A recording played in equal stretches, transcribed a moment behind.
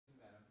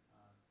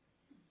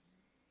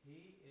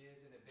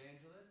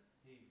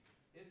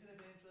is an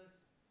evangelist,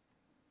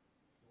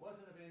 he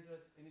was an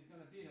evangelist, and he's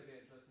going to be an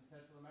evangelist in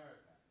Central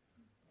America.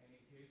 And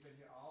he's been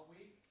here all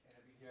week, and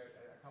he'll be here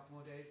a couple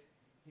more days.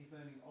 He's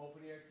learning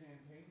open air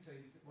campaign, so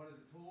he's one of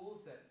the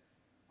tools that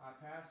our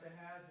pastor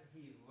has.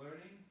 He's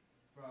learning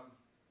from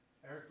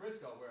Eric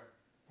Briscoe, where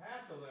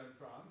pastor learned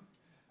from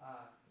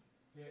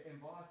here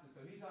in Boston. So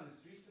he's on the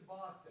streets of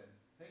Boston.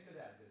 Think of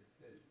that.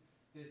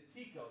 This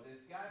Tico,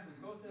 this guy from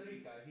Costa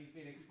Rica, he's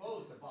been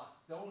exposed to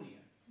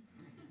Bostonians.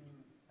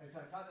 And so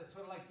I thought that's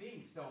sort of like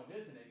being stoned,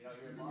 isn't it? You know,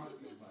 you're in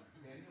Boston. But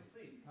Daniel,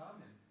 please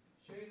come and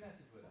share your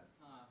message with us.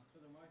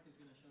 Brother Mark is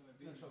going to show a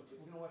video.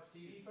 We're going to watch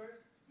TV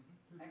first?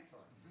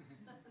 Excellent.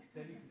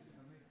 Then you can just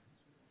come later.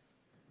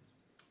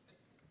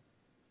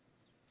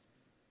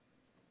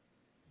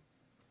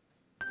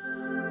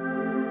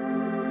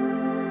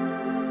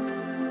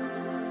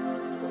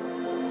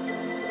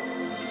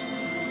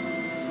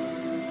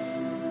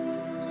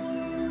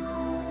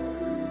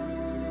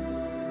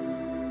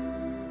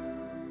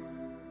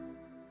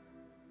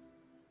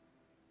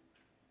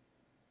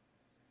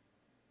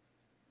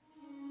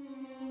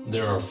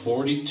 There are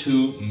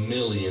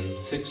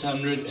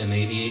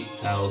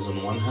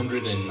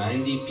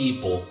 42,688,190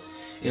 people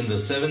in the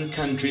 7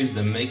 countries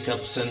that make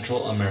up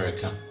Central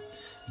America: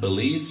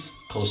 Belize,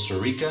 Costa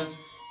Rica,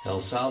 El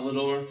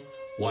Salvador,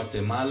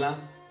 Guatemala,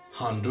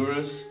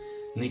 Honduras,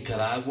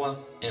 Nicaragua,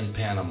 and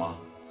Panama.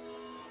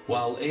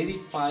 While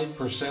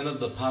 85% of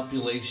the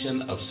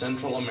population of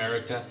Central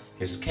America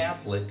is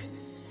Catholic,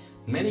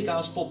 many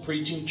gospel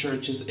preaching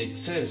churches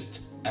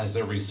exist as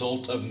a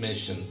result of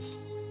missions.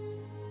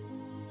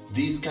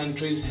 These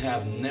countries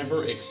have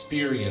never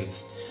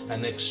experienced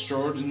an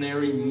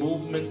extraordinary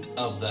movement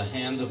of the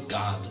hand of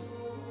God.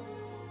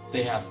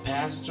 They have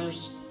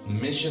pastors,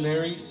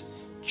 missionaries,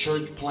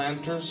 church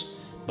planters,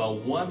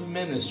 but one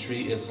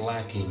ministry is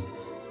lacking: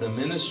 the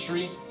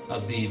ministry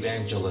of the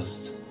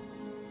evangelist.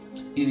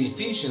 In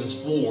Ephesians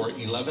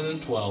 4:11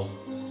 and 12,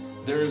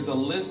 there is a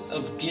list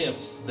of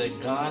gifts that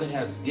God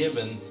has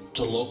given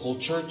to local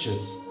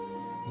churches.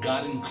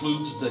 God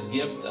includes the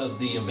gift of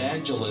the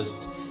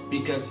evangelist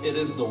because it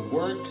is the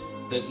work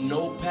that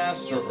no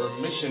pastor or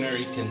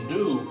missionary can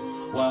do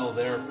while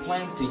they're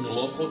planting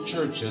local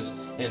churches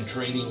and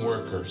training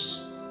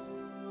workers.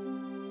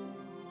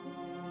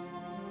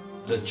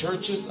 The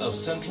churches of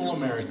Central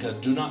America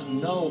do not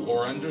know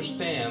or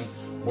understand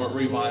what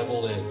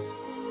revival is.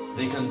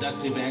 They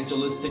conduct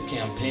evangelistic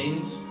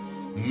campaigns,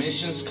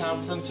 missions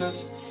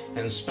conferences,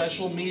 and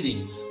special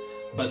meetings,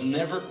 but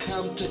never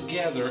come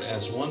together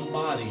as one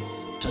body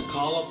to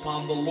call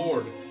upon the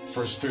Lord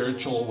for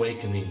spiritual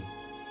awakening.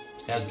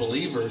 As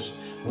believers,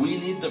 we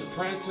need the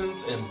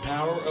presence and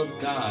power of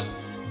God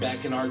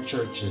back in our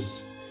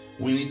churches.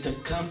 We need to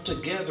come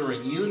together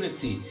in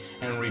unity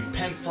and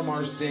repent from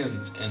our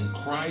sins and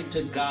cry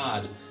to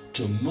God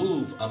to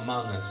move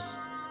among us.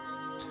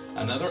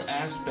 Another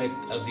aspect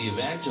of the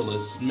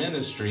evangelist's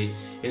ministry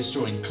is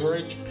to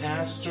encourage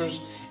pastors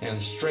and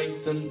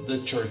strengthen the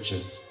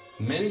churches.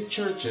 Many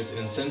churches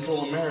in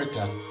Central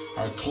America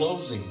are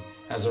closing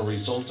as a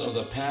result of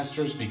the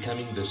pastors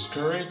becoming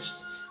discouraged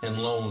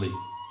and lonely.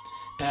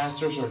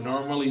 Pastors are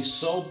normally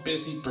so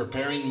busy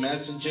preparing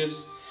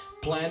messages,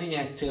 planning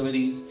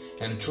activities,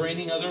 and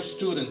training other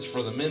students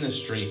for the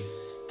ministry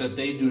that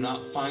they do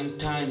not find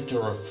time to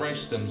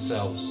refresh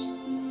themselves.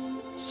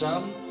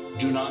 Some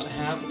do not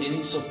have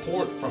any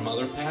support from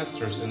other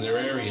pastors in their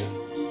area.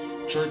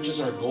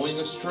 Churches are going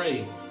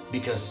astray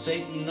because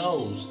Satan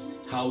knows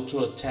how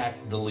to attack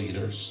the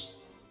leaders.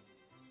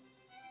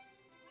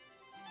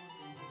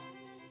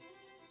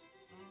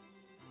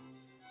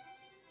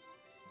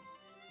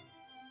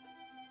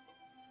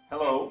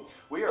 Hello,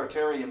 we are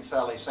Terry and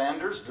Sally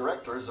Sanders,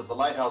 directors of the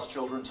Lighthouse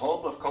Children's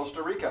Home of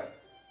Costa Rica.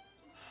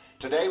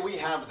 Today we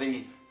have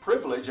the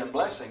privilege and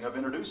blessing of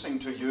introducing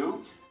to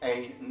you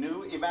a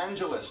new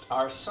evangelist,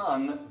 our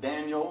son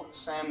Daniel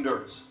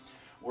Sanders.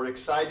 We're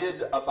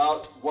excited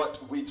about what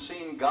we've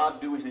seen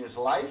God do in his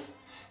life,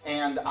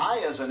 and I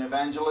as an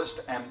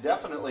evangelist am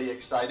definitely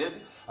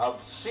excited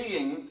of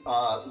seeing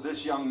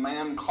this young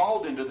man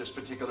called into this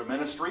particular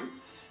ministry,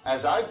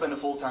 as I've been a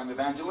full-time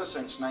evangelist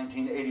since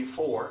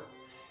 1984.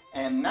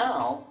 And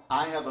now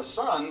I have a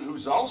son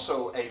who's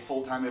also a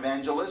full-time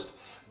evangelist,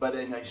 but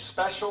in a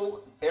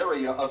special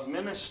area of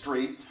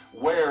ministry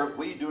where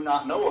we do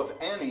not know of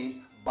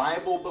any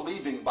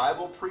Bible-believing,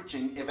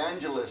 Bible-preaching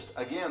evangelist,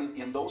 again,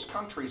 in those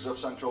countries of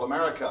Central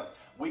America.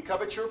 We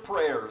covet your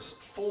prayers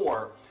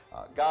for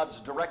God's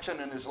direction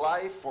in his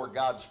life, for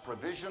God's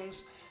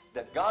provisions,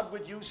 that God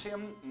would use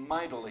him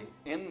mightily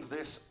in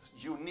this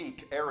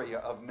unique area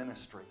of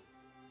ministry.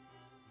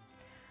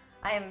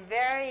 I am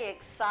very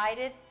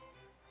excited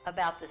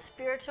about the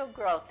spiritual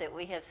growth that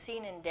we have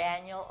seen in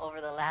Daniel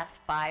over the last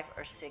 5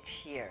 or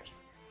 6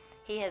 years.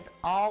 He has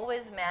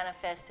always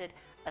manifested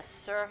a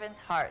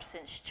servant's heart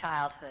since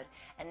childhood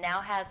and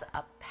now has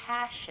a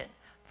passion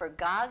for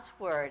God's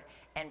word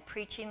and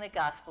preaching the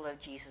gospel of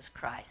Jesus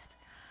Christ.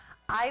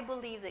 I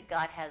believe that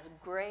God has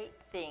great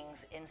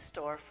things in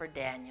store for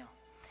Daniel,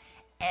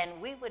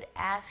 and we would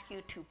ask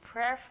you to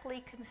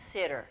prayerfully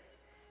consider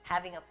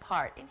having a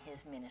part in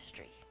his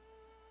ministry.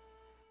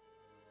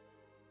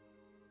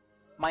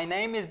 My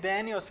name is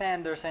Daniel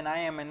Sanders and I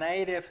am a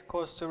native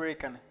Costa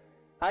Rican.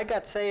 I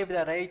got saved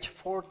at age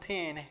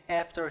 14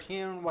 after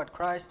hearing what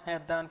Christ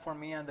had done for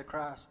me on the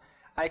cross.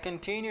 I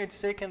continued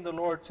seeking the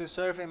Lord to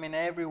serve Him in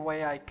every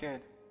way I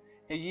could.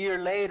 A year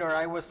later,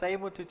 I was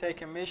able to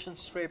take a mission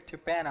trip to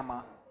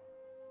Panama.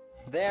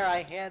 There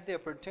I had the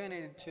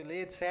opportunity to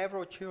lead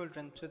several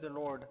children to the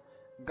Lord.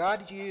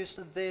 God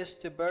used this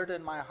to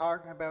burden my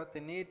heart about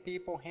the need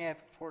people have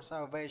for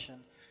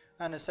salvation.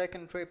 On a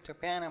second trip to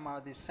Panama,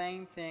 the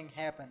same thing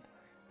happened.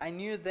 I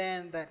knew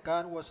then that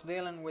God was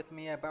dealing with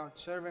me about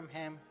serving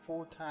Him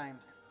full time.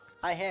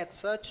 I had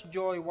such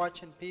joy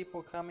watching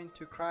people coming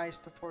to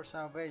Christ for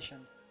salvation.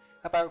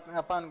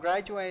 Upon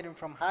graduating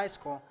from high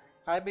school,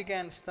 I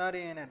began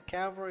studying at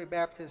Calvary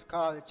Baptist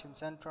College in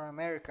Central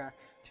America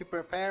to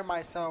prepare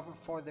myself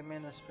for the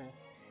ministry.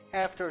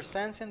 After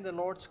sensing the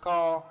Lord's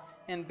call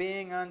and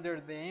being under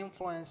the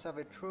influence of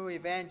a true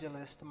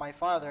evangelist, my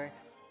father,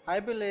 I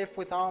believe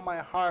with all my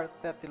heart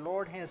that the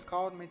Lord has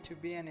called me to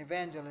be an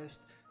evangelist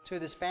to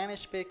the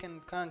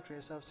Spanish-speaking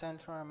countries of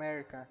Central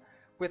America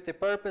with the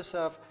purpose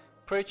of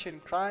preaching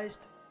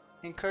Christ,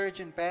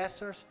 encouraging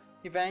pastors,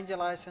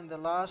 evangelizing the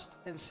lost,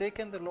 and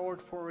seeking the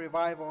Lord for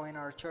revival in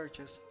our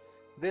churches.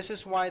 This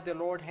is why the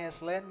Lord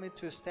has led me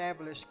to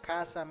establish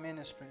CASA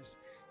Ministries.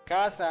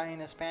 CASA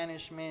in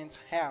Spanish means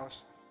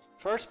house.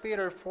 1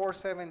 Peter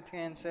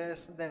 4:17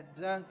 says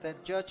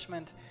that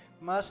judgment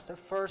must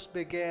first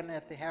begin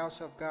at the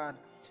house of God.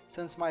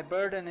 Since my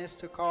burden is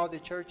to call the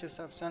churches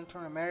of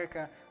Central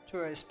America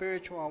to a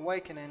spiritual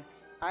awakening,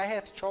 I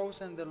have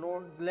chosen the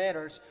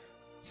letters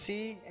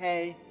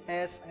CASA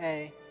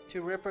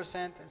to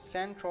represent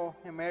Central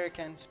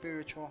American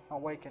Spiritual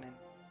Awakening.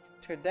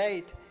 To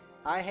date,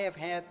 I have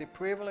had the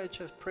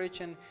privilege of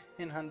preaching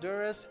in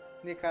Honduras,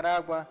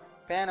 Nicaragua,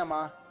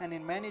 Panama, and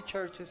in many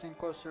churches in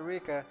Costa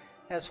Rica,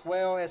 as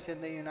well as in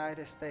the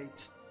United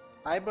States.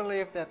 I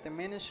believe that the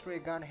ministry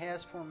God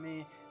has for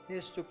me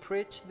is to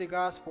preach the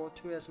gospel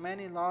to as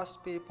many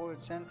lost people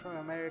in Central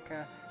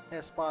America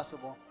as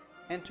possible,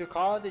 and to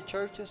call the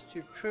churches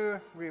to true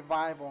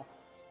revival.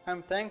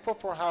 I'm thankful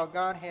for how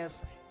God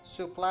has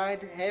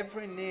supplied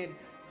every need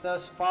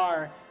thus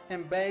far,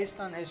 and based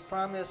on His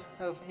promise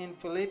in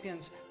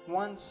Philippians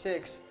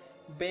 1:6,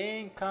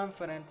 being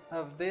confident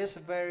of this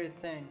very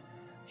thing,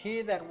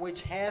 He that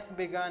which hath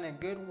begun a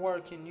good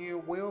work in you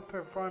will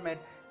perform it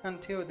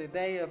until the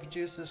day of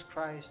Jesus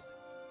Christ.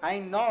 I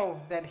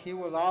know that He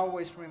will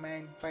always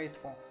remain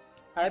faithful.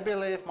 I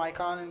believe my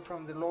calling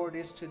from the Lord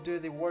is to do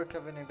the work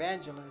of an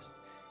evangelist,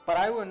 but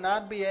I will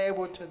not be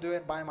able to do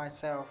it by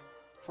myself,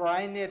 for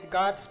I need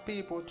God's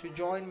people to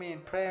join me in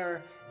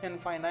prayer and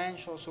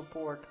financial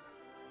support.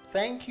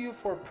 Thank you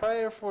for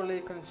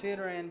prayerfully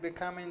considering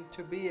becoming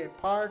to be a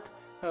part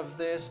of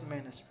this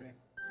ministry.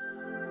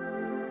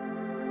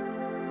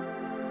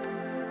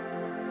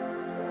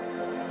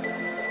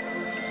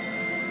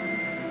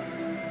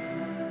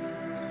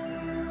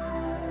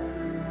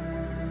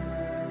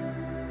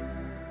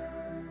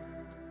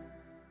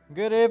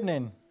 Good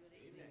evening.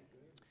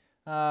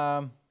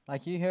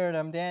 Like you heard,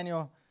 I'm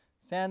Daniel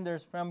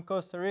Sanders from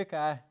Costa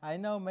Rica. I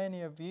know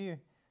many of you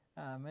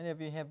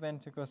have been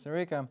to Costa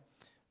Rica.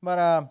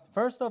 But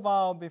first of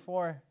all,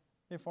 before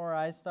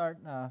I start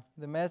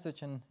the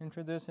message and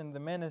introducing the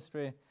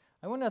ministry,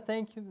 I want to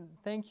thank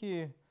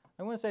you.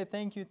 I want to say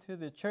thank you to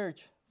the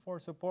church for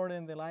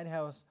supporting the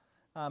Lighthouse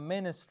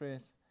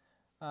Ministries.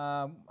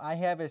 I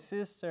have a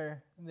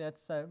sister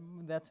that's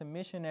a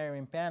missionary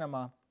in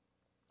Panama.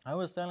 I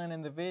was telling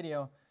in the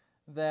video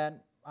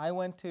that I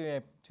went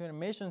to a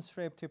mission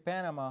trip to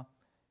Panama,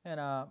 and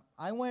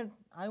I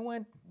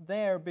went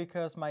there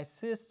because my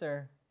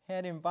sister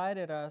had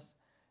invited us,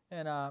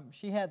 and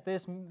she had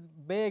this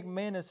big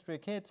ministry,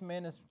 kids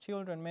ministry,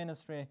 children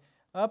ministry,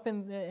 up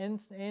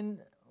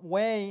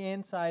way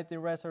inside the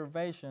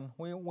reservation.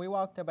 We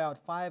walked about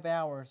 5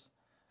 hours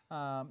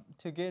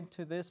to get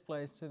to this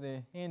place, to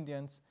the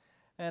Indians,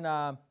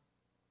 and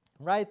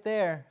right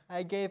there,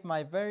 I gave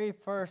my very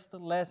first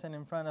lesson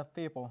in front of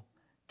people,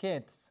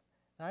 kids.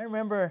 And I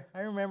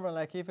remember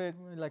like if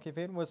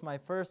it was my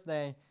first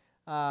day,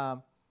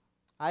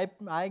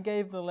 I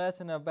gave the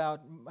lesson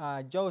about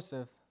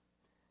Joseph,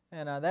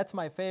 and that's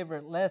my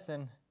favorite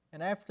lesson.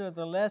 And after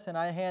the lesson,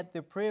 I had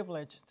the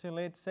privilege to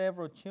lead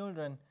several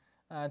children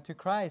to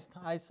Christ.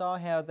 I saw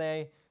how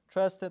they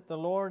trusted the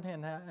Lord,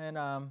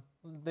 and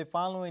the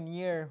following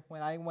year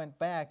when I went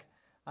back,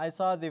 I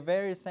saw the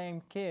very same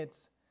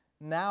kids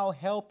now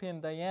helping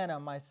Diana,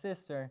 my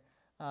sister,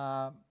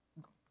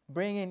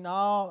 bringing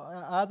all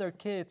other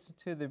kids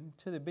to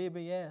the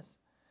BBS.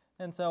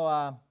 And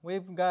so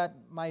we've got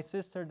my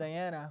sister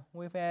Diana.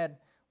 We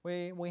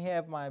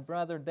have my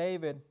brother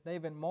David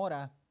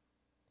Mora.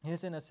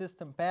 He's an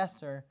assistant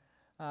pastor.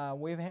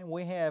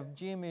 We have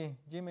Jimmy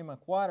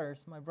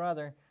McWaters, my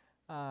brother.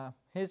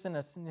 He's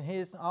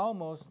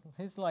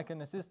like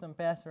an assistant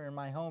pastor in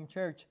my home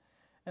church.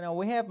 And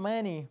we have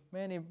many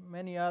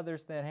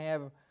others that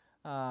have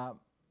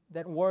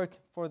that work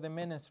for the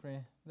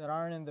ministry, that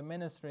are in the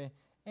ministry,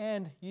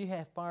 and you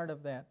have part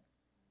of that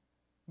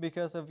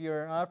because of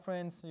your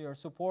offerings, your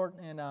support,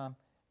 and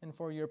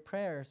for your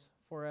prayers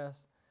for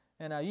us.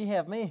 And you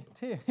have me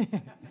too,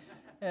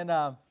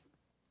 and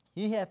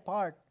you have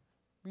part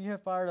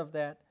of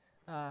that.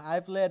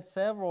 I've led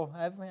several.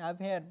 I've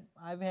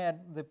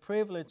had the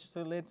privilege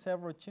to lead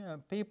several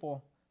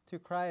people to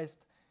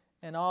Christ,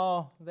 and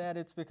all that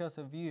it's because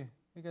of you,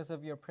 because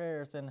of your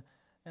prayers. And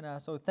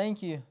so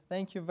thank you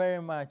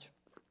very much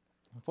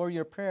for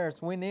your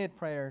prayers. We need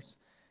prayers.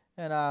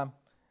 And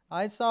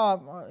I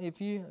saw,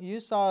 if you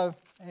saw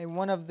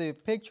one of the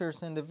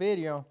pictures in the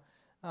video,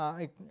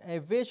 a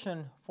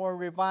vision for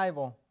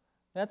revival.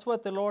 That's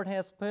what the Lord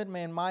has put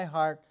in my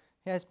heart.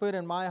 He has put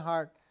in my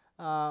heart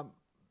a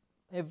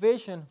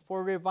vision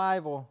for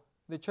revival.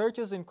 The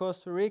churches in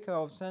Costa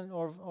Rica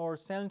or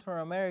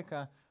Central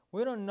America,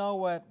 we don't know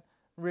what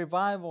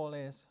revival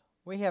is.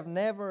 We have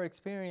never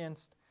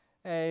experienced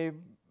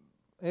an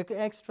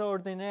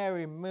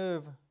extraordinary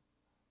move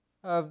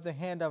of the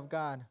hand of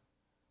God.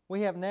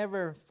 We have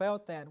never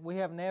felt that. We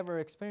have never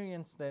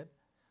experienced that.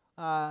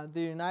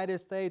 The United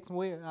States,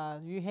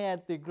 you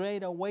had the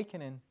Great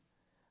Awakening.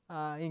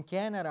 In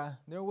Canada,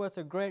 there was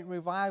a great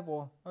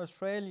revival.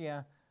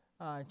 Australia,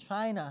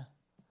 China,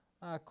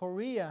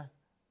 Korea,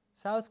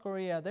 South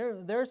Korea.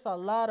 There's a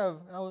lot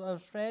of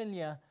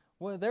Australia.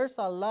 Well, there's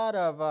a lot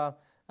of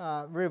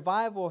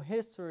revival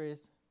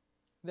histories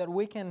that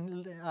we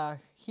can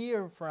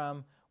hear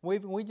from.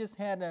 We just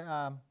had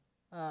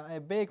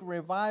a big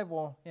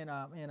revival in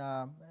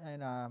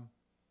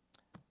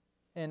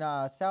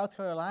South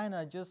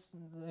Carolina just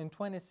in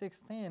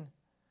 2016,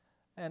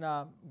 and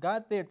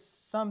God did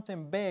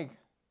something big.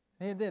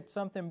 He did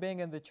something big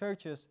in the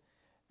churches,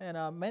 and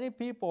many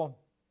people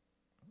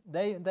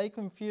they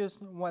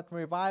confuse what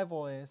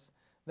revival is.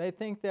 They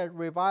think that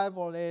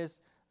revival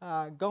is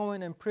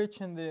going and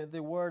preaching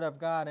the Word of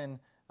God and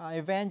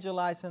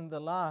evangelizing the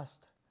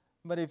lost.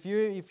 But if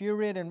you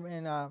read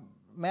in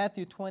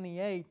Matthew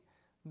 28,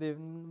 the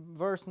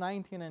verse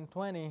 19 and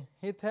 20,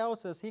 he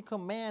tells us, he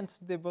commands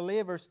the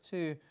believers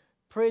to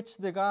preach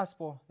the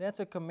gospel. That's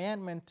a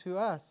commandment to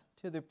us,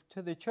 to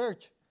the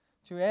church,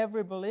 to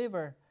every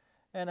believer.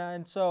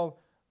 And so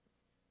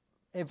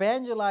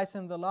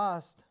evangelizing the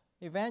lost,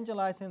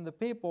 evangelizing the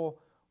people,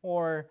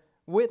 or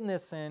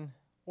witnessing,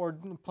 or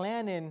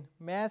planning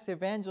mass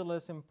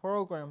evangelism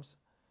programs,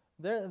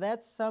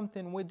 that's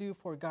something we do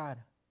for God.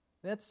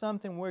 That's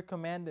something we're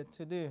commanded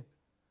to do.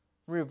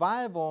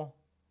 Revival,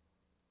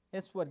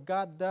 it's what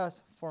God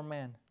does for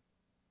man.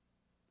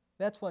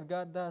 That's what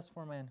God does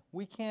for man.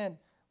 We can't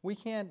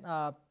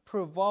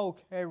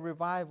provoke a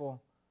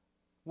revival.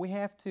 We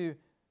have to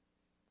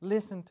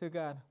listen to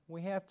God.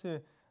 We have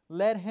to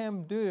let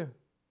Him do.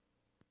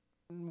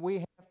 We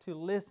have to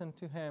listen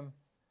to Him,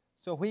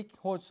 so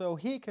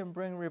He can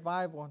bring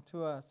revival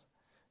to us.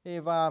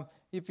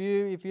 If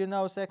you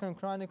know 2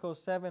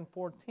 Chronicles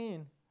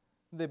 7:14,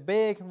 the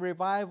big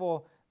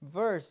revival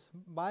verse,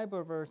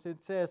 Bible verse,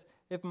 it says,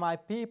 "If my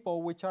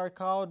people which are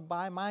called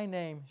by my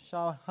name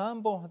shall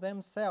humble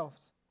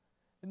themselves."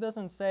 It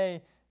doesn't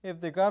say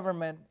if the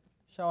government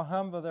shall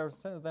humble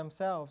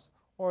themselves,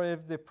 or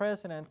if the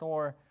president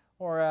or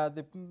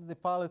the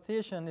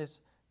politician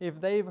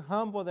if they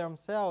humble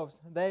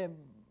themselves,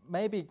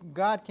 maybe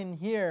God can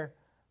hear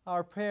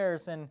our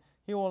prayers and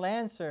He will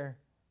answer,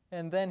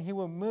 and then He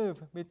will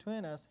move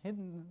between us.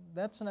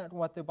 That's not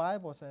what the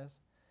Bible says.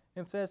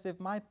 It says, if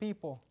my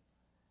people,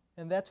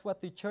 and that's what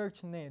the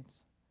church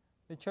needs.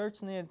 The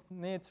church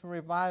needs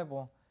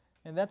revival,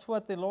 and that's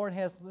what the Lord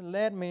has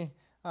led me,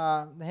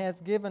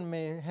 has given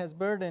me, has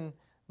burdened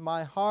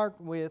my heart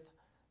with,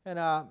 and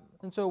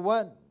so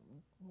what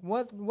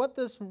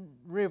does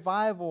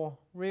revival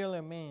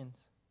really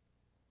means?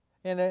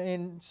 And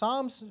in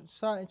Psalms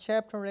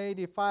chapter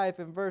 85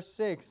 and verse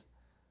 6,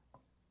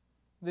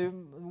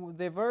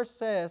 the verse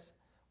says,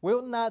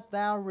 "Wilt not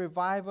thou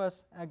revive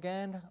us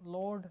again,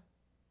 Lord?"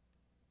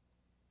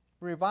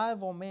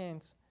 Revival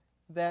means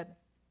that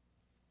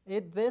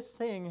this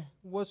thing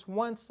was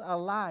once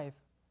alive,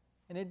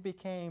 and it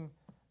became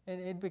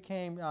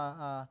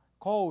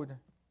cold.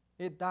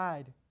 It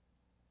died.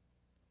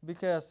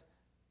 Because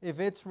if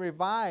it's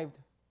revived,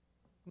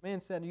 it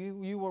means that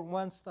you were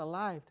once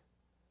alive.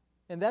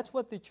 And that's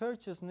what the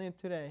churches need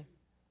today.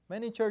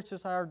 Many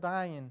churches are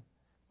dying.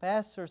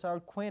 Pastors are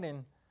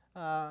quitting.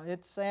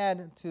 It's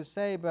sad to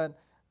say, but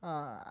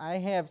I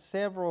have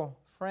several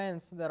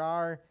friends that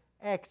are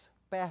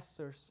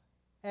ex-pastors,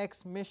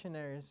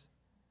 ex-missionaries.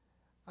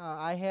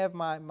 I have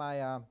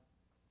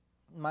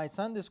my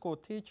Sunday school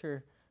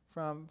teacher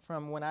from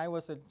when I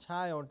was a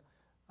child.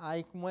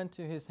 I went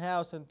to his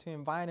house and to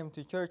invite him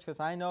to church because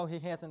I know he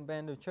hasn't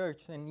been to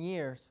church in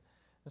years.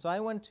 And so I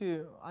went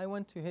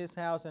to his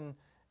house and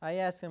I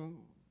asked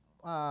him.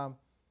 I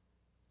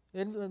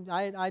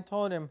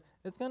told him,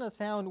 it's gonna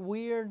sound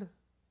weird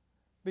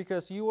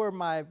because you were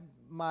my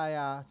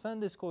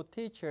Sunday school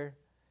teacher,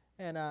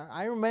 and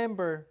I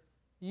remember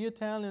you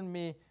telling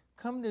me,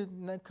 come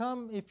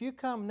if you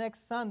come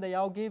next Sunday,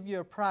 I'll give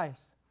you a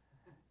prize.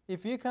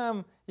 if you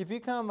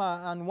come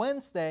on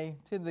Wednesday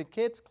to the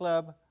kids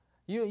club,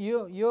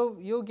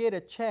 you'll get a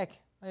check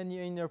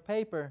in your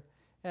paper,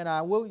 and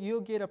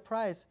you'll get a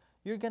prize.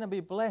 You're gonna be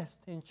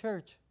blessed in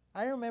church.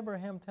 I remember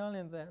him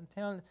telling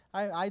that.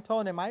 I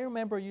told him, I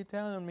remember you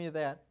telling me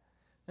that,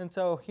 and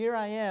so here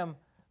I am.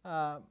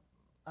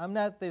 I'm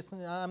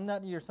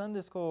not your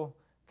Sunday school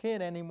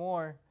kid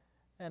anymore,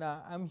 and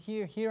I'm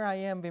here. Here I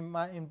am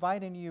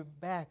inviting you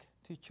back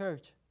to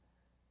church,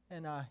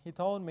 and he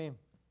told me,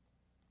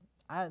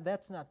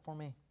 that's not for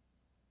me.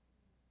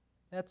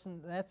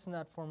 That's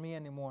not for me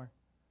anymore.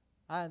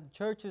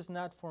 Church is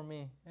not for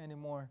me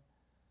anymore.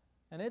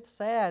 And it's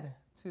sad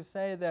to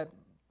say that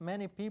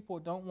many people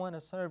don't want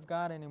to serve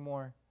God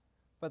anymore,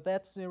 but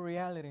that's the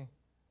reality.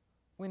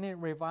 We need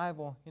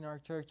revival in our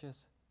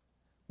churches.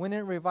 We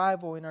need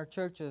revival in our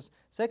churches.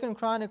 2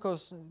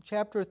 Chronicles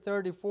chapter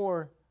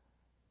 34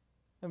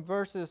 and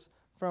verses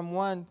from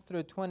 1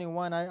 through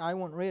 21. I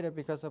won't read it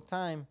because of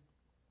time.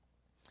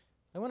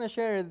 I want to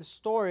share the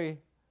story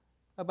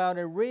about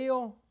a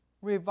real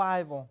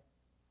revival.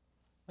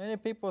 Many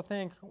people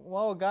think,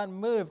 well, God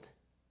moved.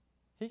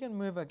 He can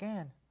move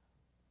again.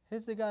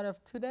 He's the God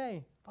of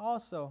today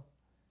also.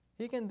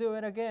 He can do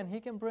it again. He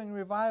can bring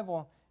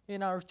revival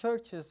in our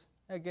churches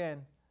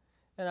again.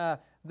 And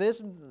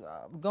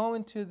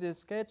going to the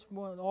sketch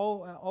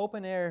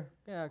open air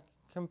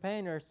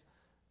campaigners,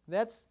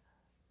 that's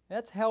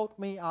helped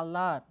me a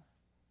lot,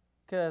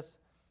 because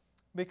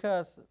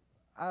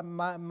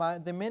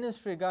the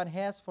ministry God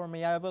has for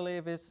me, I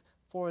believe, is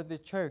for the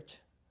church.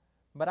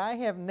 But I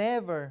have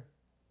never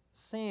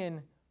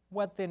seen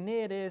what the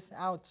need is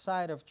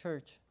outside of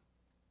church.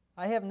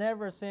 I have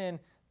never seen.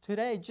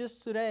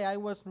 Just today, I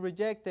was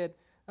rejected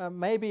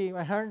maybe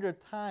 100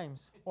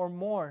 times or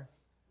more.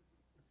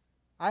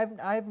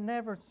 I've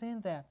never seen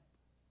that.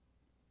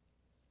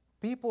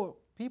 People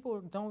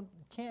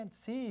can't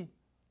see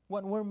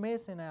what we're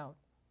missing out.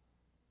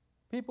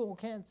 People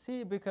can't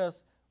see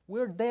because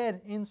we're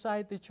dead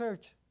inside the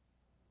church.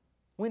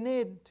 We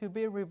need to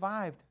be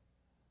revived.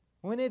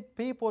 We need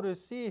people to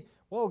see,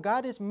 well,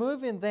 God is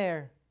moving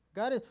there.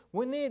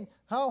 We need,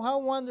 how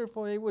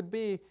wonderful it would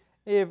be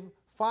if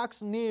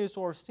Fox News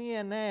or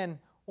CNN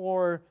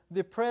or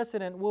the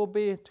president will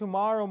be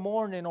tomorrow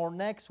morning or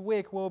next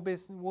week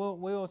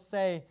will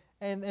say,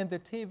 and the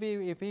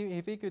TV,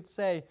 if he could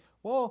say,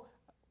 well,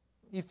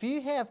 if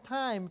you have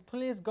time,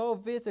 please go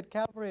visit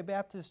Calvary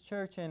Baptist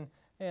Church in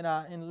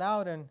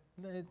Loudon.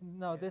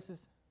 No, this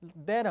is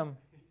Dedham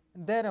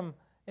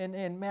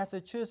in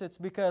Massachusetts,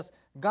 because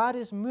God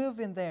is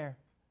moving there.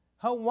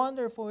 How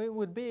wonderful it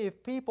would be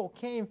if people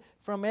came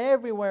from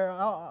everywhere,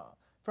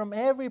 from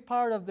every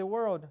part of the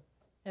world,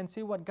 and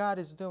see what God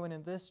is doing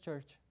in this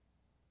church.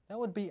 That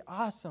would be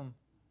awesome.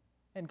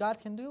 And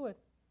God can do it.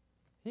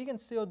 He can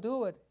still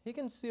do it. He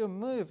can still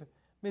move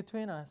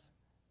between us.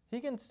 He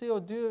can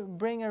still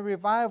bring a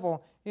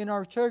revival in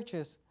our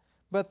churches.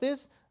 But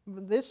this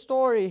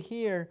story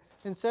here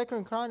in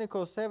 2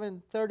 Chronicles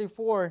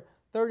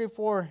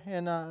 7:34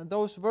 and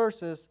those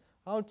verses,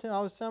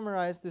 I'll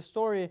summarize the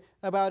story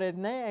about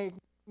a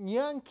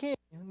young king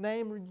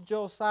named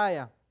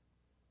Josiah.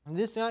 And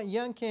this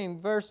young king,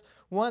 verse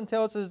 1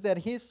 tells us that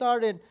he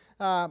started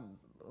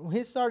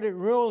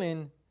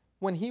ruling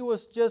when he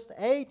was just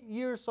 8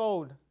 years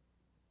old.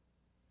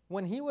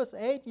 When he was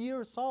 8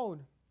 years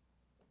old,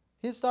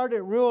 he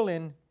started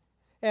ruling.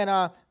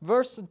 And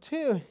verse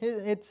 2,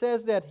 it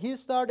says that he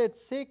started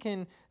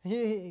seeking,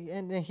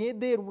 and he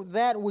did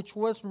that which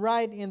was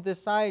right in the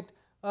sight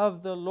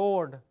of the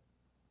Lord.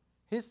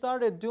 He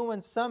started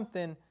doing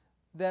something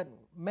that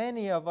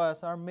many of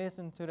us are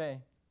missing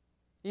today.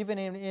 Even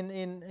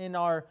in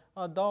our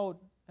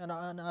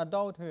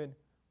adulthood,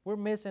 we're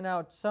missing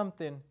out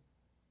something.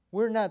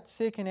 We're not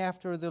seeking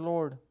after the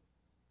Lord.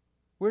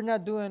 We're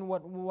not doing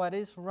what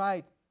is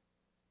right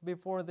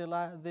before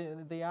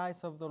the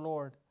eyes of the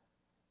Lord.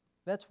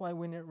 That's why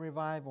we need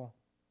revival.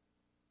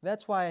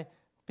 That's why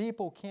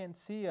people can't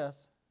see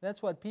us.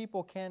 That's why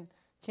people can't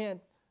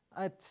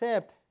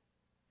accept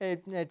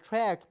a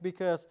tract,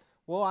 because,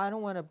 well, I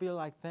don't want to be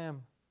like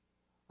them.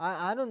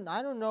 I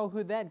don't know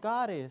who that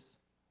God is.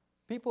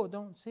 People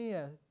don't see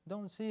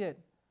it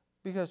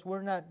because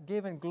we're not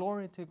giving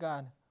glory to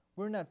God.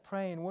 We're not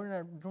praying. We're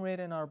not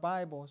reading our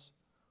Bibles.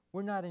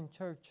 We're not in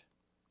church.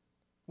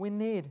 We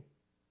need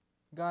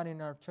God in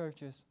our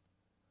churches.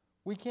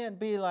 We can't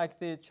be like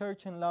the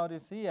church in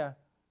Laodicea,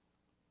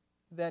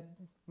 that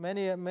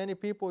many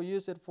people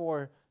use it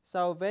for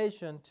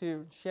salvation,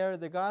 to share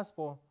the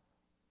gospel,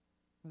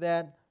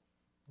 that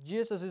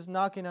Jesus is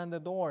knocking on the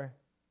door,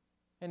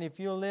 and if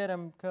you let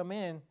Him come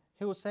in,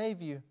 He will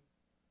save you.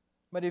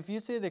 But if you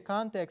see the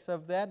context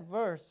of that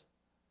verse,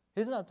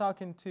 He's not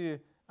talking to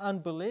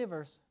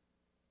unbelievers.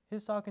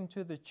 He's talking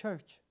to the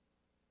church.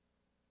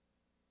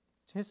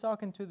 He's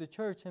talking to the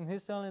church, and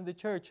He's telling the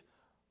church,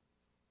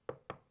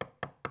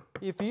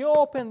 if you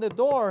open the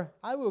door,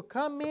 I will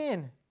come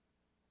in.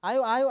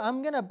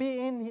 I'm going to be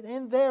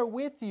in there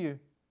with you.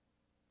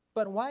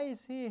 But why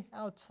is He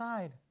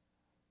outside?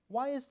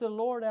 Why is the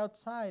Lord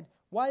outside?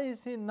 Why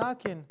is He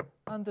knocking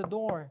on the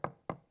door?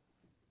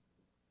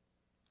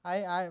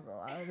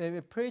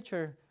 a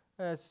preacher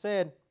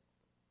said,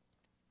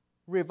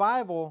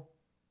 revival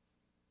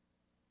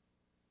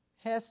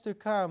has to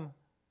come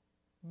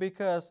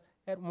because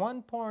at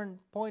one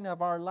point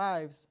of our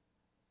lives,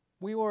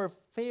 we were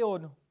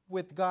filled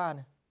with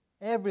God.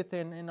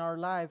 Everything in our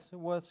lives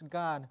was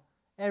God.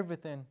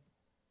 Everything.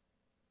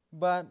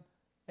 But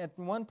at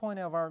one point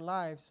of our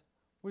lives,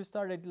 we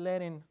started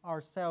letting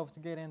ourselves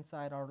get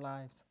inside our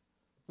lives.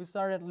 We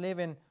started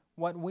living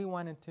what we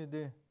wanted to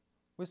do.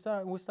 We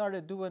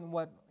started doing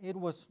what it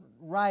was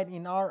right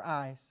in our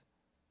eyes,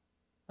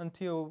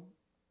 until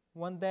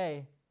one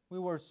day we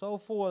were so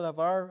full of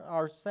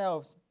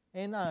ourselves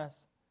in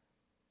us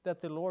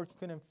that the Lord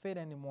couldn't fit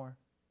anymore.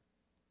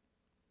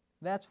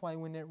 That's why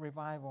we need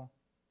revival.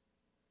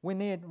 We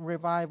need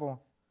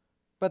revival.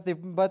 But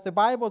the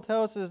Bible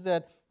tells us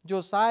that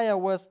Josiah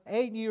was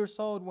 8 years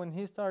old when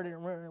he started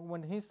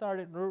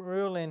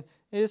ruling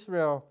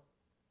Israel.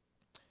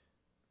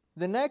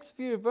 The next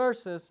few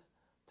verses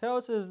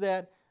tells us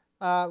that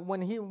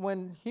when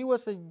he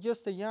was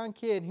just a young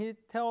kid, he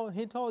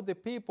told the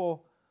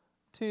people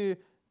to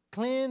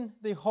clean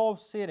the whole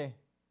city.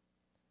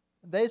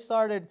 They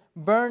started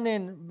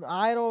burning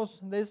idols.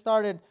 They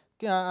started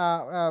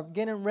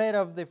getting rid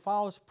of the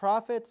false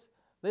prophets.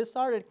 They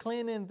started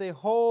cleaning the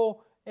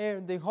whole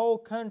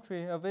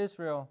country of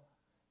Israel.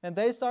 And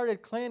they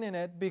started cleaning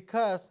it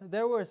because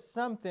there was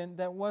something in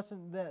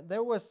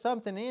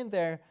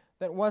there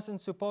that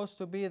wasn't supposed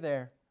to be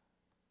there.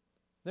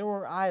 There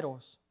were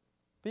idols.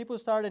 People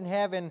started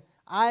having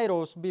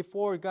idols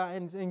before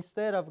God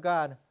instead of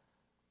God.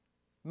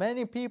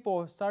 Many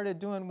people started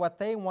doing what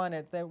they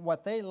wanted,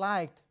 what they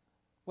liked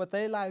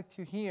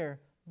to hear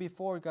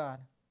before God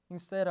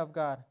instead of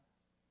God.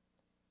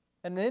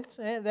 And that's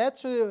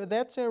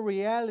a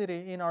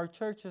reality in our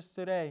churches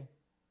today.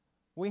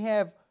 We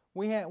have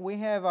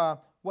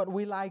what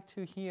we like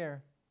to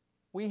hear.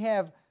 We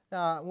have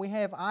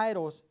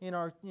idols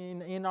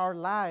in our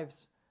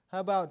lives. How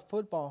about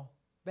football,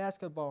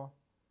 basketball?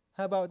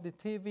 How about the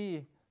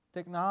TV,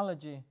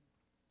 technology?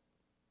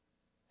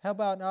 How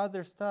about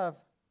other stuff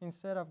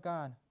instead of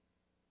God?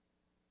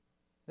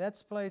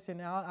 That's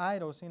placing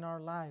idols in our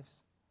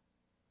lives.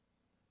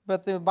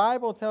 But the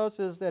Bible tells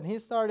us that he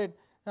started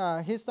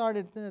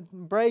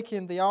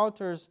breaking the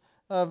altars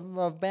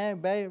of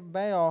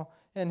Baal,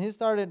 and he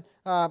started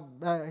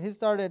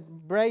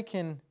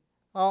breaking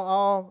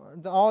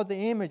all the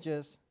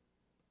images,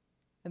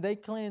 and they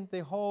cleaned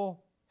the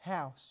whole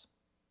house.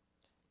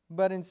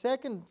 But in 2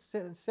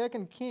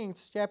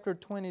 Kings chapter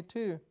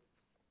 22,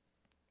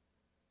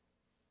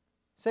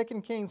 2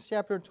 Kings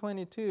chapter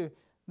 22,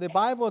 the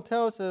Bible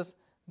tells us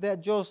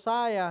that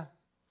Josiah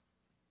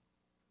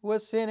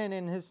was sitting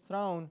in his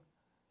throne,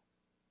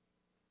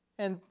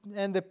 and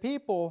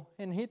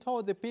he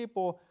told the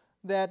people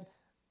that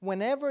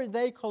whenever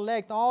they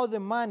collect all the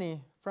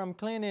money from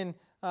cleaning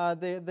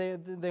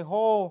the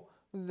whole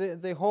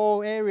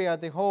area,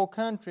 the whole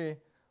country,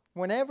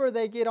 whenever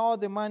they get all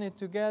the money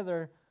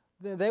together,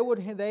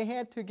 they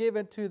had to give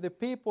it to the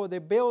people, the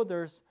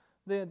builders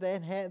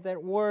that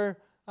were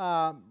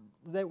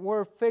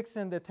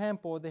fixing the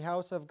temple, the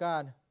house of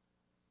God.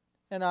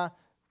 And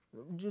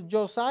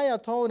Josiah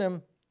told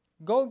him,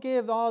 go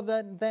give all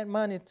that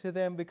money to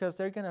them because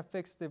they're going to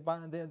fix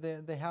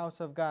the house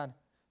of God.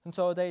 And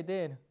so they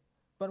did.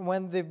 But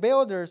when the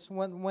builders,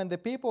 when the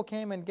people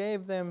came and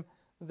gave them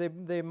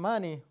the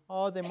money,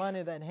 all the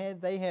money that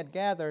they had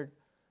gathered,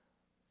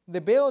 the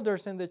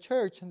builders in the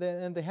church,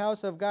 in the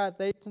house of God,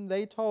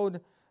 they told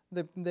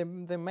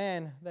the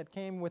man that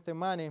came with the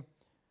money,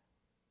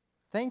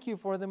 thank you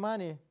for the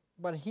money,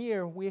 but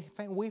here we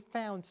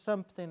found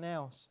something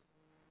else.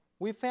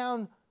 We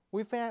found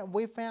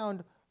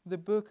the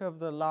book of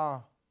the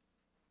law.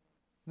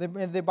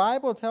 The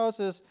Bible tells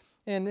us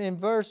in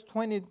verse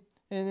 20,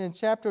 in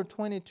chapter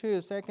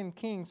 22, 2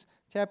 Kings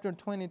chapter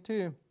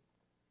 22,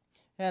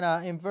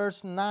 and in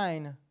verse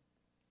 9,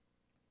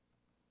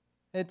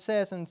 it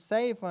says, and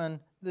Shaphan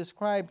the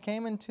scribe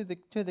came into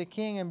to the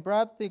king and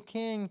brought the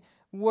king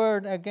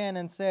word again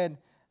and said,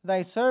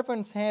 thy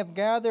servants have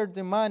gathered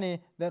the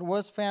money that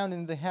was found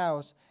in the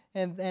house,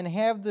 and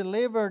have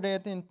delivered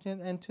it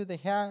into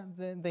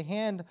the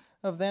hand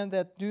of them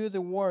that do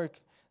the work,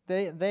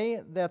 they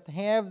that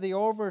have the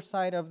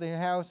oversight of the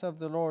house of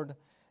the Lord.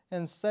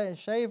 And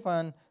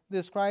Shaphan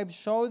the scribe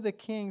showed the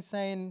king,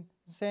 saying,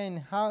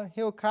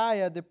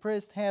 Hilkiah the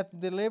priest hath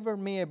delivered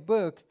me a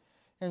book.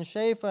 And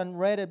Shaphan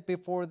read it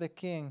before the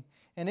king.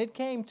 And it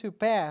came to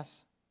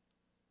pass,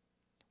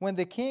 when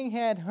the king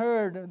had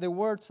heard the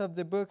words of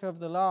the book of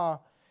the law,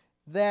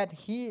 that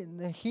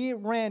he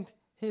rent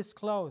his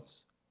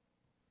clothes.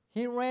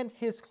 He rent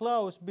his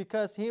clothes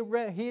because he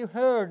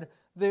heard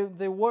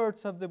the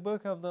words of the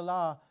book of the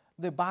law,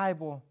 the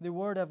Bible, the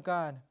Word of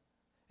God.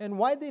 And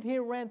why did he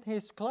rent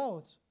his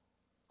clothes?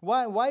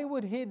 Why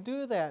would he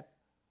do that?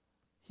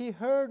 He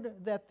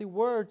heard that the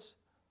words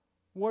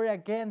were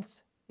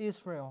against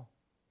Israel.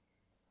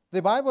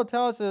 The Bible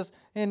tells us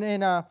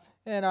in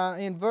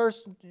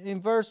verse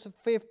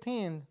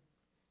 15,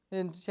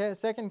 in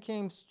 2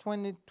 Kings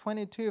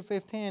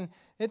 22:15,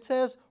 it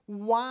says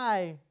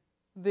why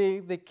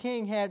the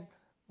king had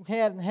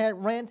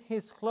rent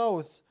his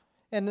clothes.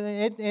 And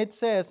it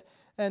says,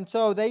 and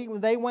so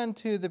they went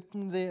to the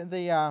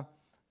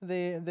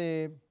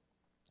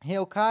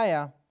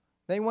Hilkiah.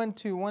 They went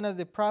to one of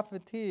the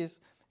prophetess,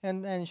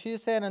 and she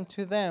said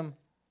unto them,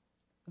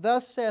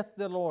 Thus saith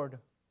the Lord,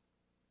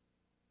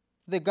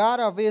 the God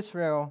of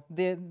Israel,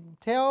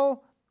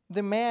 tell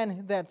the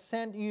man that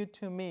sent you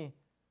to me,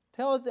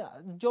 tell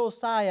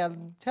Josiah,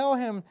 tell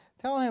him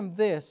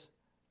this,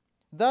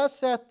 Thus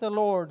saith the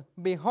Lord,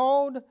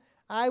 Behold,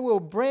 I will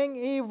bring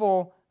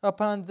evil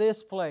upon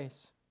this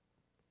place,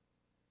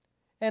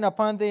 and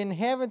upon the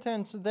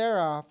inhabitants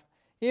thereof,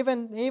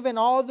 even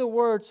all the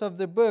words of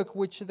the book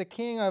which the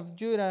king of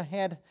Judah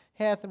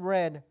hath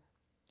read,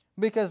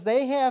 because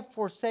they have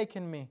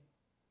forsaken me.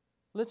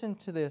 Listen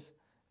to this.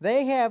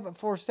 They have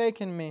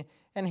forsaken me,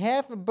 and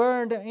have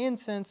burned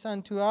incense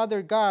unto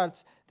other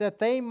gods, that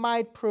they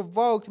might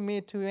provoke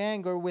me to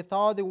anger with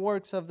all the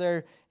works of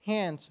their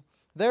hands.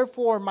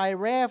 Therefore my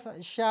wrath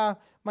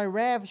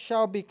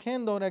shall be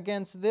kindled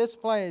against this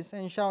place,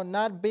 and shall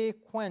not be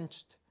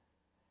quenched.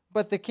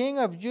 But the king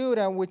of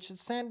Judah, which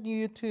sent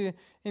you to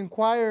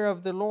inquire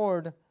of the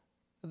Lord,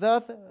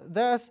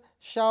 thus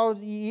shall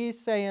ye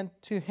say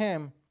unto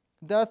him,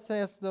 Thus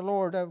says the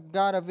Lord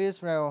God of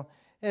Israel,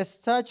 as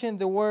touching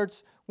the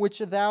words which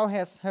thou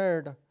hast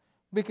heard,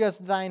 because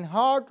thine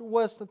heart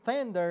was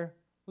tender.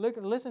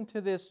 Listen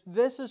to this.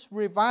 This is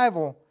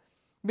revival.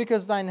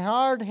 Because thine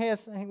heart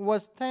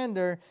was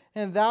tender,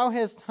 and thou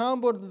hast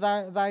humbled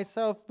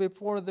thyself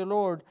before the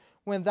Lord,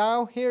 when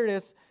thou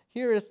hearest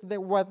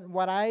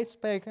what I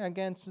spake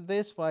against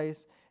this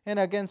place, and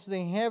against the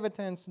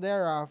inhabitants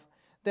thereof,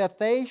 that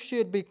they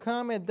should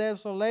become a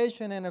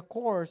desolation and a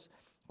curse,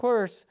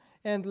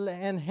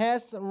 and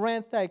hast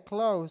rent thy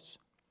clothes,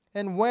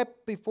 and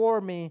wept before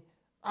me.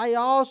 I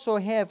also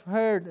have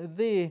heard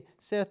thee,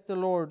 saith the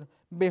Lord.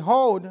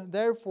 Behold,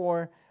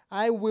 therefore,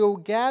 I will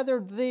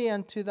gather thee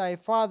unto thy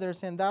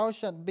fathers, and thou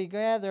shalt be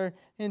gathered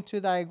into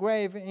thy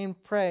grave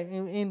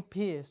in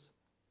peace.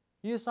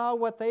 You saw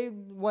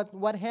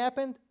what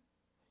happened?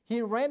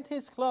 He rent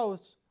his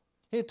clothes.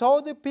 He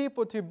told the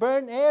people to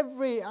burn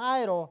every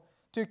idol,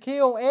 to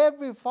kill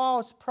every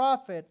false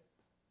prophet,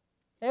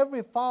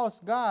 every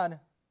false god,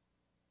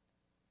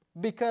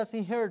 because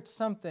he heard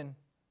something.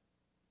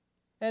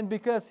 And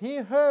because he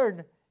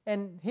heard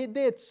and he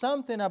did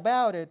something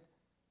about it,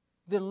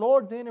 the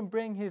Lord didn't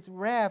bring his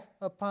wrath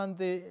upon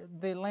the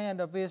land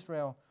of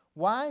Israel.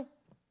 Why?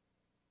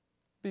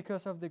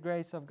 Because of the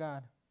grace of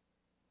God.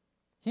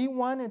 He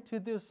wanted to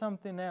do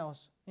something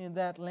else in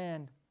that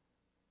land.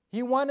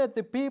 He wanted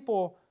the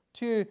people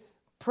to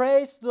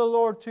praise the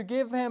Lord, to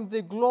give him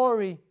the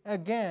glory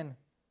again.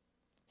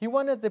 He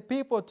wanted the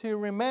people to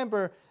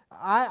remember,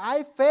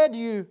 I fed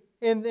you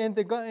in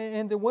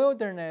the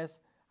wilderness.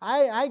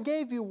 I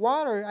gave you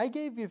water. I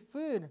gave you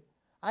food.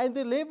 I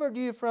delivered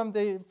you from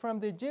the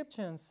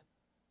Egyptians.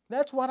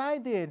 That's what I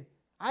did.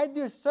 I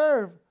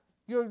deserve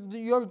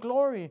your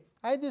glory.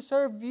 I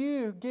deserve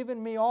you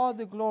giving me all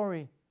the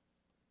glory.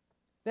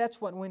 That's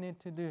what we need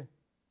to do.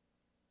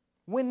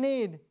 We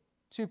need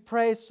to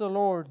praise the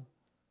Lord.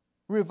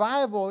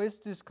 Revival is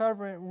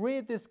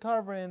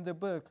rediscovering the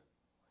book.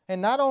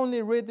 And not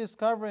only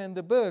rediscovering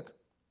the book,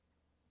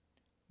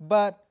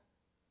 but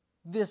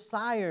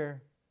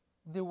desire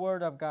the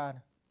Word of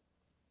God.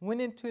 We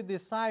need to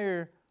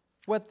desire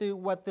what the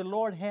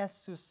Lord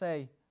has to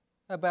say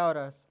about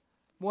us.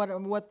 What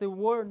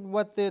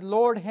the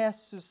Lord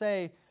has to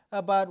say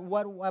about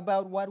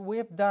what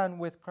we've done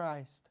with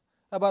Christ,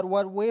 about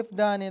what we've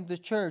done in the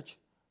church.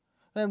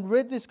 And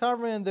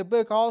rediscovering the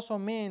book also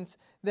means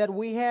that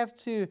we have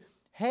to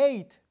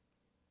hate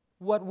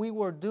what we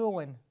were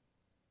doing.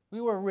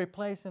 We were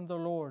replacing the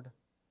Lord.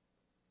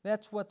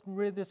 That's what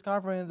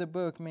rediscovering the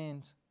book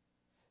means.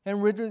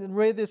 And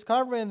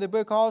rediscovering the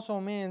book also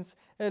means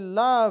a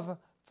love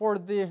for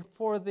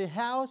the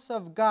house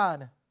of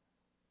God,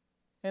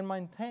 and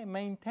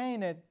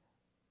maintain it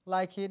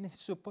like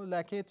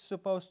it's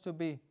supposed to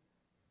be.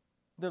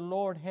 The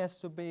Lord has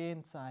to be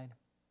inside,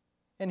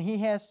 and He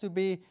has to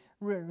be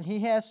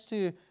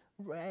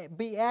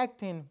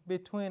acting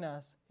between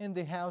us in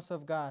the house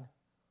of God.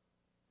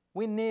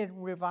 We need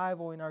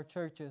revival in our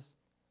churches.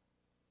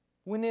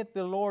 We need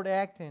the Lord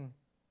acting.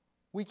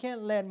 We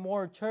can't let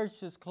more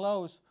churches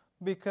close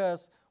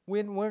because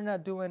we're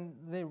not doing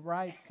the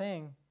right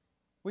thing.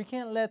 We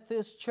can't let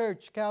this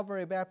church,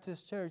 Calvary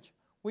Baptist Church,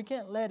 we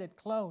can't let it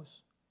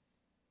close.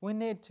 We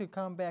need to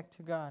come back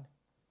to God.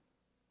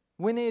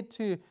 We need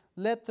to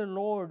let the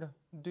Lord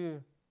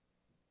do.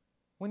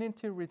 We need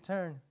to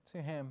return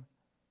to Him.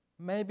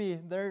 Maybe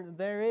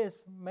there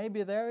is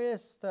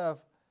stuff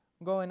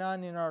going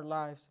on in our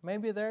lives.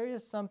 Maybe there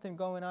is something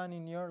going on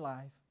in your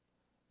life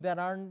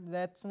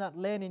that's not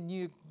letting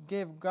you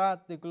give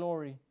God the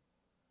glory.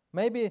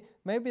 Maybe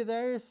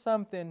there is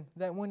something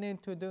that we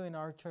need to do in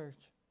our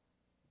church.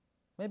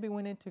 Maybe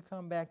we need to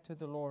come back to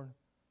the Lord.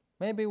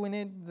 Maybe we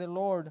need the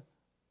Lord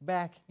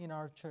back in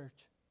our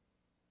church.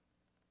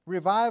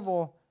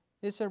 Revival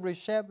is a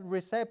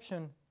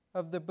reception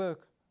of the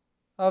book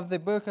of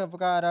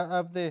God,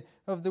 of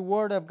the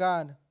Word of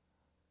God.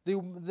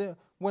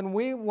 When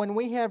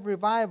we have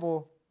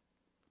revival,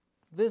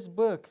 this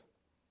book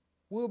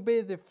will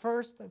be the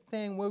first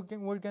thing we're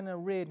going to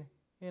read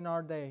in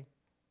our day.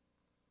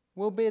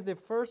 Will be the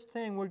first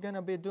thing we're going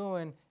to be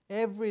doing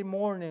every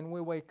morning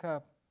we wake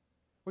up.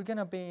 We're going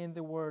to be in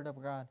the Word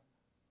of God.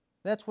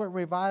 That's what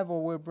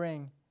revival will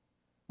bring.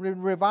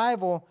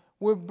 Revival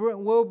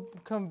will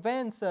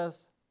convince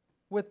us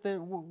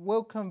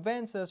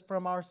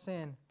from our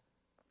sin.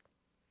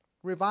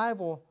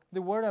 Revival,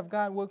 the Word of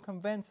God will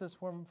convince us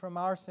from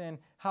our sin,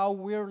 how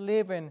we're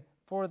living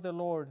for the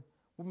Lord.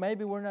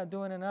 Maybe we're not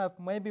doing enough.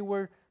 Maybe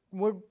we're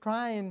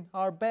trying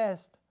our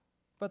best,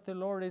 but the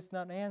Lord is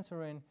not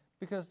answering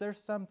because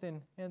there's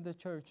something in the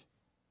church.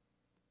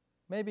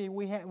 Maybe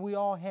we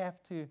all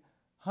have to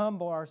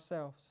humble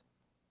ourselves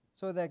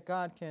so that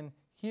God can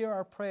hear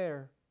our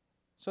prayer,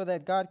 so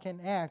that God can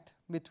act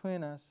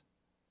between us.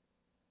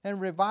 And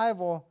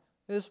revival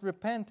is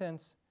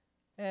repentance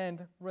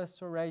and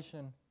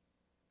restoration.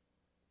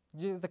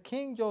 The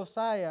King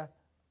Josiah,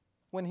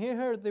 when he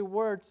heard the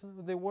words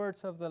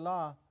of the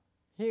law,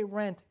 he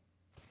rent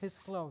his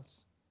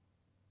clothes.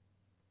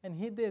 And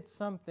he did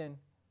something.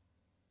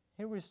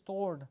 He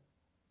restored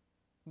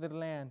the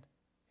land.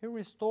 He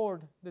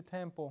restored the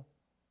temple.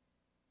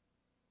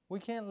 We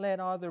can't let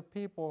other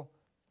people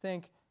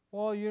think,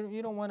 well,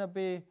 you don't want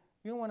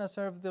to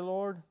serve the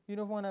Lord. You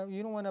don't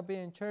want to be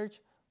in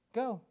church.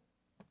 Go.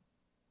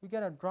 We got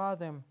to draw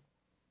them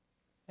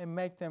and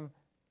make them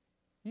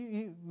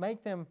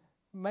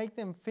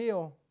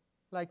feel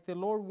like the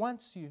Lord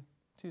wants you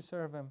to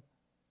serve Him.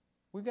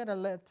 We got to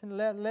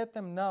let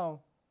them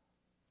know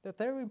that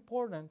they're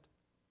important.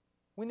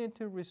 We need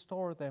to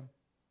restore them.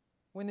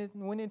 We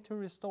need to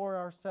restore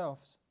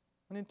ourselves.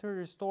 We need to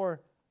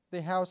restore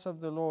the house of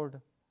the Lord.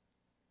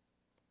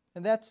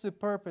 And that's the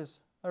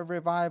purpose of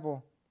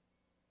revival.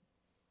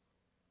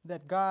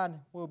 That God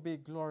will be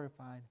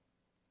glorified.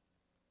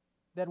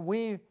 That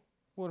we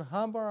would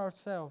humble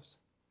ourselves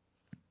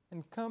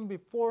and come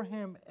before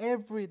Him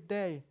every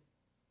day.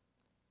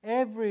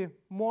 Every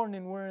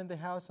morning we're in the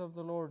house of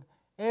the Lord.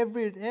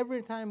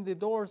 Every time the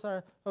doors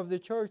of the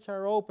church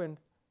are opened,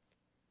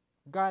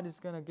 God is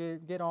going to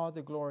get all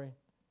the glory.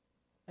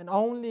 And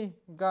only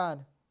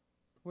God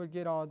will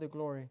get all the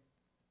glory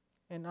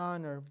and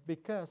honor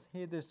because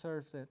He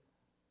deserves it.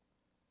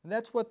 And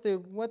that's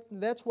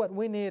what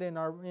we need in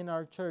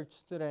our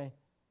church today.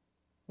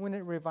 We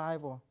need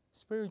revival,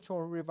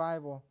 spiritual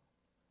revival.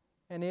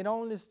 And it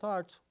only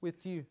starts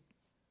with you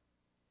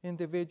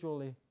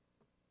individually.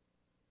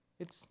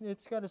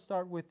 It's got to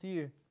start with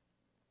you.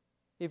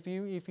 If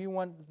you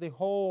want the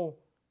whole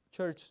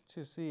church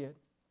to see it,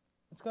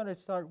 it's got to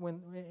start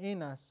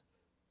in us,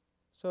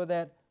 so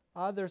that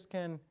others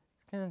can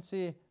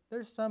see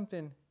there's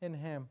something in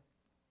him,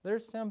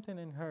 there's something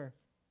in her.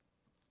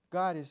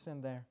 God is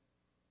in there.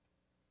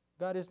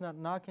 God is not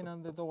knocking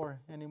on the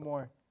door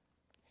anymore.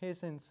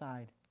 He's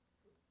inside.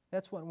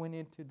 That's what we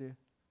need to do.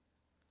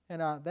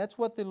 And that's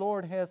what the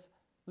Lord has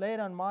laid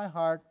on my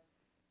heart,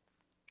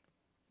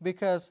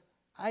 because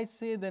I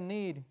see the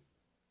need.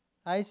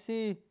 I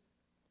see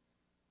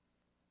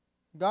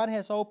God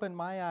has opened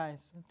my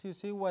eyes to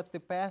see what the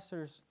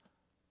pastors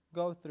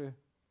go through.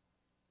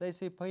 They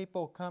see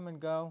people come and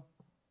go.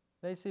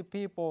 They see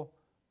people,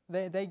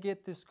 they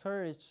get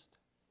discouraged.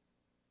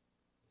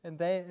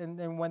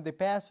 And when the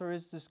pastor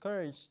is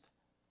discouraged,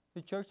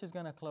 the church is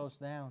going to close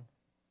down.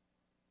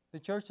 The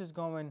church is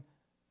going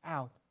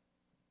out.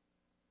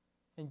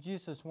 And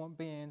Jesus won't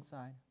be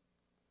inside.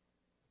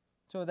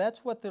 So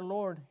that's what the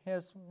Lord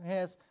has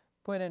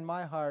put in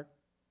my heart.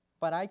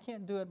 But I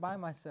can't do it by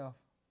myself.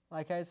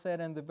 Like I said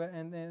in the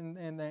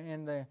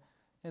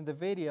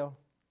video,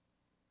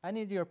 I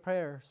need your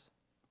prayers.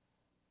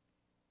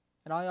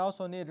 And I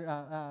also need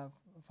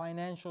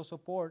financial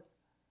support.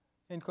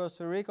 In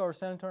Costa Rica or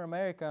Central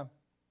America,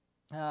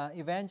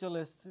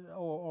 evangelists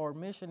or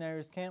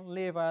missionaries can't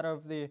live out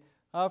of the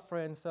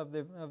offerings of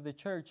the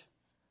church,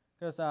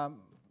 because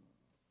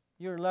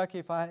you're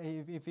lucky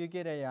if you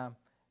get a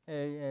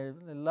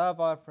love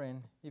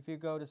offering, if you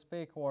go to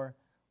speak, or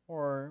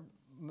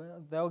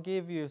they'll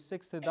give you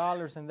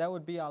 $60, and that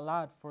would be a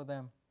lot for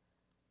them.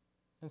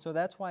 And so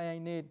that's why I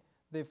need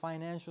the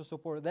financial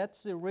support.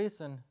 That's the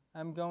reason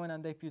I'm going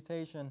on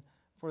deputation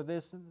for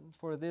this 2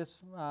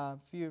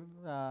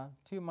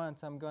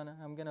 months. I'm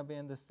gonna be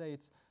in the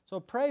States. So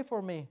pray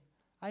for me.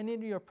 I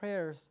need your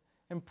prayers,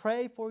 and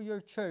pray for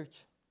your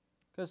church,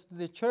 because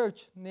the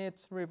church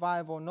needs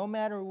revival. No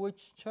matter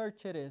which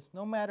church it is,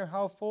 no matter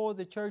how full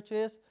the church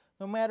is,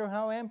 no matter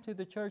how empty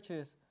the church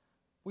is,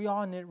 we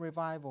all need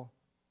revival,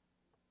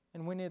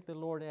 and we need the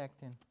Lord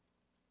acting.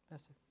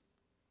 That's it.